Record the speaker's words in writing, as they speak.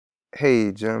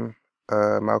Hey Jim,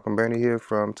 Malcolm Burney here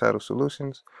from Title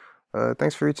Solutions.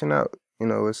 Thanks for reaching out.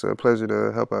 It's a pleasure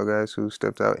to help out guys who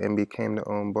stepped out and became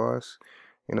their own boss.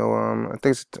 I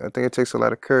think it takes a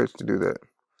lot of courage to do that.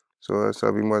 So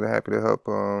I'll be more than happy to help.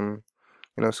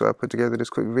 So I put together this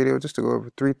quick video just to go over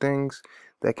three things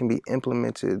that can be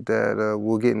implemented that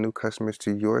will get new customers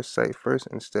to your site first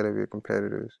instead of your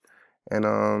competitors.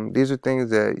 And these are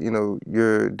things that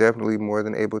you're definitely more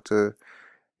than able to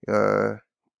uh,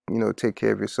 take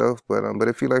care of yourself. But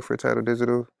if you like for Title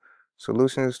Digital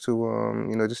Solutions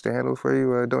to just to handle for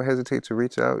you, don't hesitate to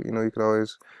reach out. You could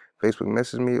always Facebook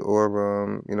message me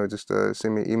or just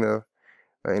send me an email.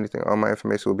 Anything, all my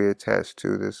information will be attached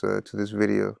to this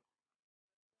video,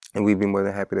 and we'd be more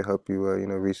than happy to help you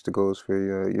reach the goals for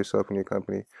yourself and your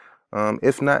company.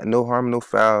 If not, no harm, no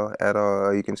foul at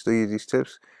all. You can still use these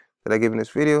tips that I give in this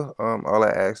video. All I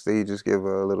ask that you just give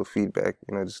a little feedback.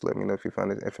 Just let me know if you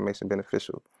found this information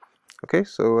beneficial. Okay,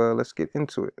 so let's get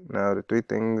into it. Now, the three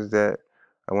things that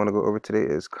I want to go over today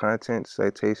is content,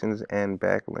 citations, and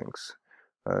backlinks.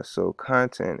 So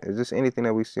content is just anything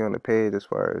that we see on the page as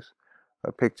far as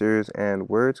pictures and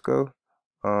words go.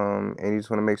 And you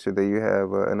just want to make sure that you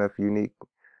have enough unique,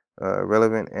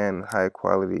 relevant, and high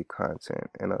quality content.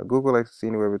 And Google likes to see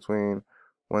anywhere between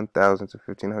 1,000 to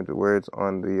 1,500 words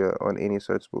on the on any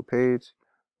searchable page.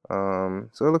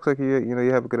 So it looks like you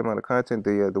have a good amount of content.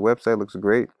 The website looks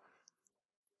great.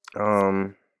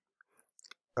 Um,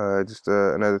 just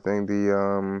another thing,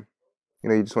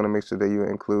 you just want to make sure that you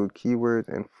include keywords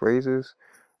and phrases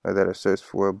that are searched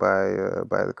for by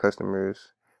the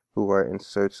customers who are in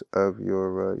search of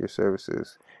your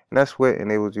services, and that's what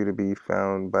enables you to be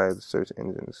found by the search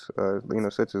engines,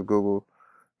 such as Google,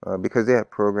 because they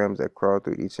have programs that crawl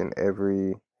through each and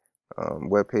every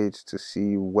web page to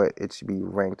see what it should be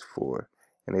ranked for,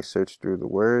 and they search through the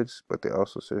words, but they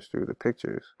also search through the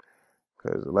pictures.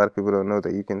 Because a lot of people don't know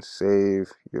that you can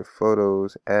save your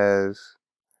photos as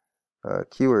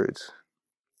keywords.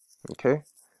 Okay,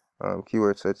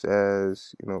 keywords such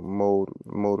as mold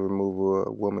removal,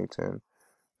 Wilmington,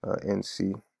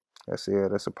 NC.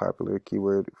 That's a popular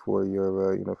keyword for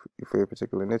your for your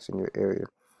particular niche in your area.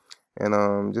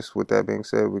 And just with that being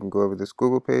said, we can go over this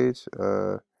Google page,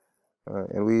 uh,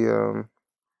 and we um,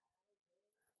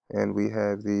 we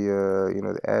have the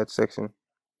the ad section.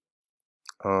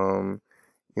 Um,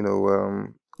 you know,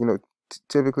 um, you know,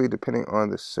 typically depending on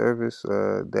the service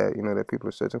that people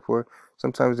are searching for,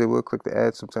 sometimes they will click the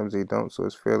ad, sometimes they don't, so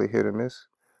it's fairly hit or miss.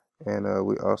 And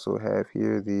we also have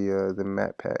here the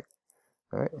map pack,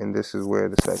 right? And this is where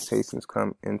the citations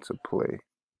come into play.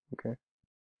 Okay.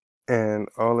 And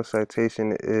all a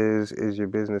citation is your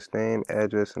business name,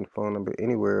 address, and phone number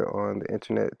anywhere on the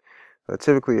internet.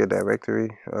 Typically a directory,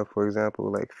 for example,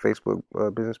 like Facebook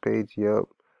business page, Yelp,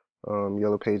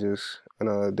 Yellow Pages,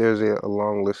 and there's a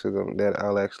long list of them that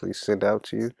I'll actually send out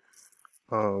to you.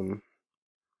 Um,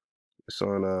 it's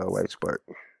on White Spark,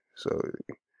 so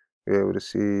you're able to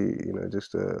see,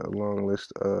 just a long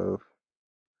list of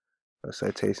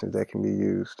citations that can be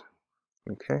used.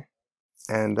 Okay,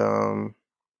 and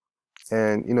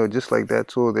just like that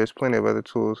tool, there's plenty of other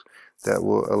tools that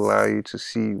will allow you to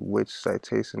see which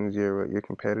citations your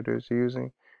competitors are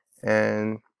using,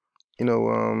 and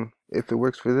if it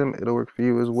works for them, it'll work for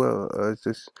you as well. It's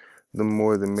just the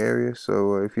more the merrier.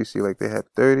 So if you see like they have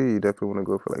 30, you definitely want to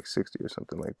go for like 60 or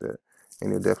something like that,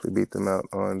 and you'll definitely beat them out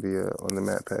on the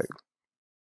map pack.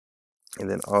 And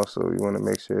then also you want to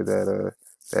make sure that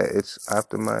it's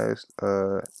optimized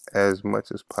as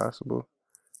much as possible.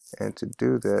 And to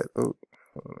do that, oh,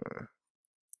 hold on.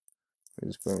 Let me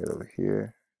just bring it over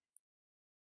here.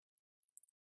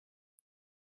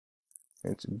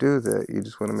 And to do that, you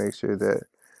just want to make sure that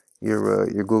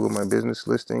your Google My Business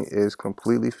listing is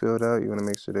completely filled out. You want to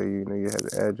make sure that you have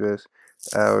the address,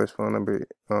 hours, phone number.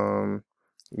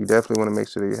 You definitely want to make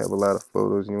sure that you have a lot of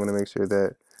photos, and you want to make sure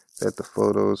that the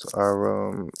photos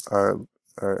are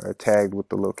tagged with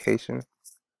the location.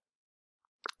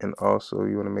 And also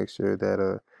you want to make sure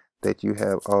that you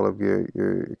have all of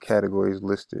your categories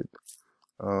listed.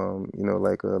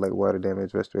 Like water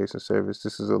damage restoration service.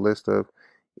 This is a list of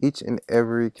each and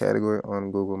every category on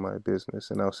Google My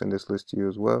Business, and I'll send this list to you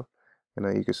as well. And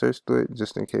you can search through it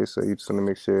just in case. So you just want to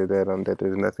make sure that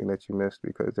there's nothing that you missed,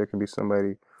 because there can be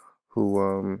somebody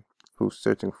who's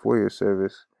searching for your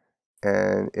service,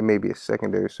 and it may be a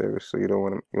secondary service. So you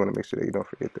want to make sure that you don't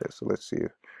forget that. So let's see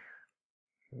if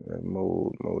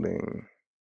molding,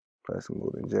 plastic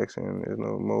mold injection. There's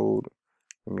no mold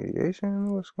remediation.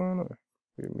 What's going on?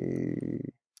 Remediation.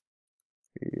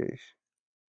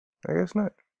 I guess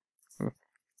not. Hmm.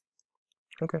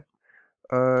 Okay.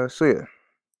 So yeah,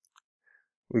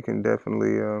 we can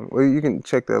definitely well, you can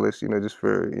check that list, just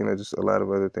for, just a lot of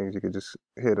other things. You could just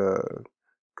hit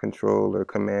Control or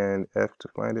Command F to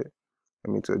find it. I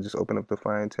mean, to just open up the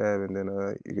Find tab, and then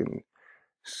you can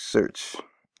search.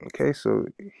 Okay, so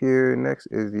here next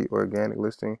is the organic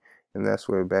listing, and that's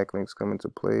where backlinks come into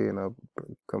play. And I'll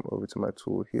come over to my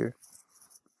tool here.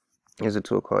 There's a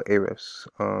tool called Ahrefs.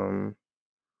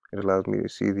 It allows me to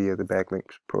see the backlink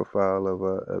profile of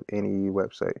any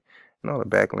website. And all a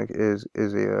backlink is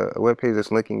a web page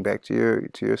that's linking back to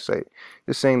your site.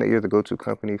 Just saying that you're the go-to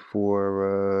company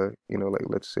for like,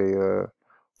 let's say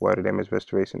water damage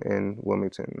restoration in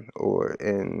Wilmington, or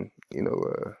in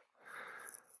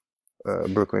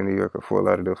Brooklyn, New York, or Fort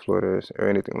Lauderdale, Florida, or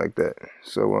anything like that.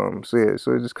 So yeah,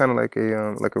 so it's just kind of like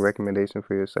a recommendation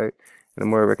for your site. And the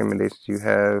more recommendations you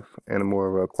have, and the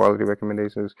more quality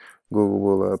recommendations, Google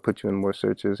will put you in more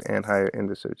searches and higher in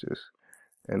the searches.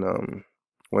 And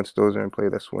once those are in play,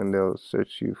 that's when they'll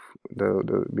search you. They'll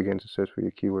begin to search for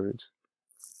your keywords.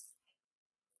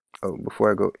 Oh,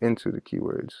 before I go into the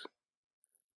keywords,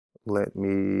 let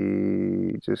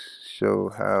me just show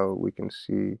how we can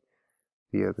see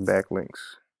the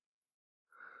backlinks.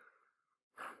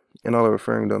 And all the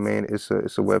referring domain is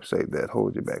it's a website that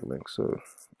holds your backlinks. So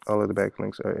all of the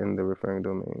backlinks are in the referring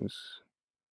domains.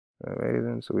 Alrighty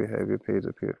then, so we have your page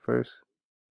up here first.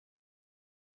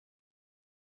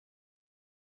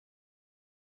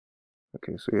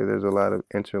 Okay, so yeah, there's a lot of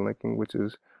interlinking, which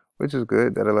is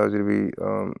good. That allows you to be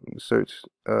searched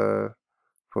for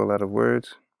a lot of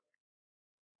words.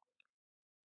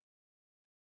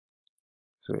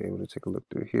 So you're able to take a look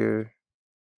through here.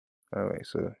 All right,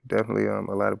 so definitely a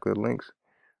lot of good links.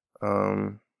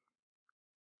 And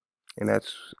I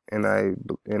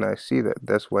see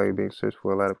that's why you're being searched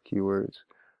for a lot of keywords.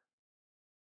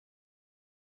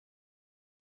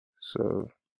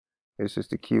 So it's just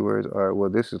the keywords are, well,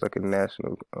 this is like a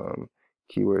national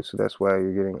keyword, so that's why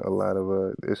you're getting a lot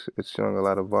of it's showing a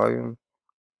lot of volume.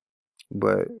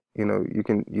 But you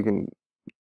can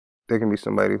there can be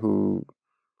somebody who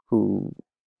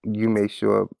you may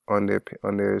show up on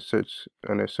their search,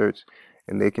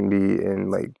 and they can be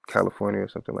in like California or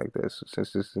something like this,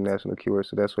 since this is a national keyword.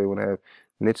 So that's why you want to have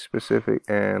niche specific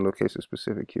and location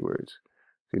specific keywords.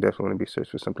 So you definitely want to be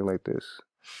searched for something like this.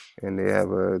 And they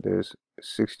have there's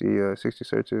 60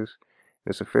 searches.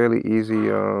 It's a fairly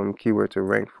easy keyword to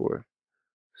rank for.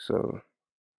 So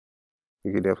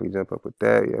you could definitely jump up with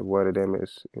that. You have water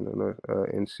damage, North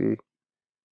NC.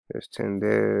 There's 10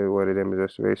 there. Water damage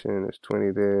restoration. There's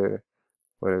 20 there.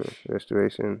 Water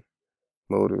restoration,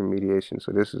 mold remediation.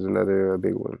 So this is another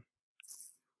big one.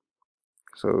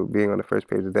 So being on the first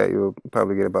page of that, you'll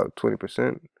probably get about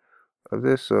 20% of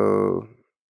this. So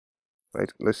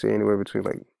like, let's say anywhere between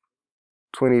like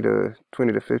 20 to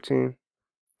 15.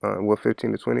 Well,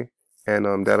 15 to 20,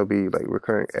 and that'll be like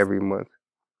recurring every month.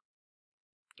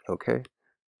 Okay.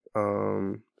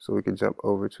 So we can jump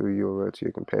over to your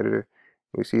competitor.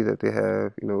 We see that they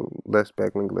have less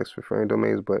backlink, less referring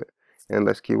domains, and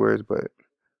less keywords, but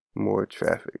more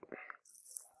traffic.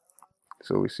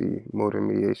 So we see motor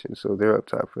mediation. So they're up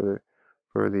top for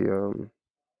a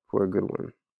good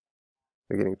one.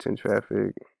 They're getting 10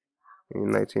 traffic,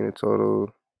 19 in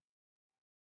total.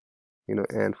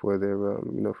 And for their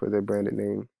for their branded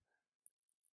name,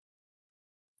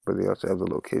 but they also have the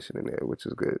location in there, which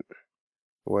is good.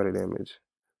 Water damage.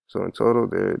 So in total,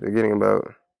 they're getting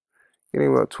about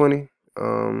 20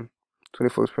 20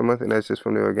 folks per month, and that's just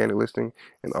from the organic listing.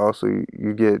 And also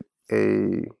you get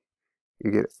a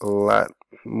lot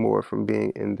more from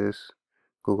being in this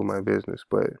Google My Business,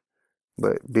 but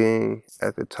being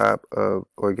at the top of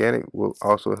organic will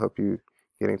also help you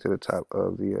getting to the top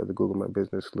of the Google My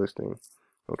Business listing.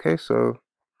 Okay, so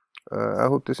I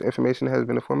hope this information has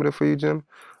been informative for you, Jim.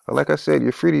 Like I said,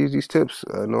 you're free to use these tips.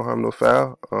 No harm, no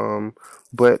foul.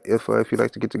 But if you'd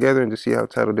like to get together and just see how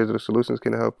Title Digital Solutions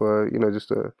can help, bring you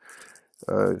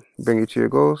to your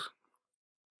goals,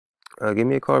 give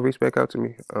me a call. Reach back out to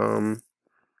me. And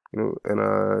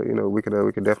we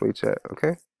could definitely chat.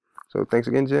 Okay. So thanks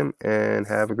again, Jim, and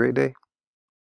have a great day.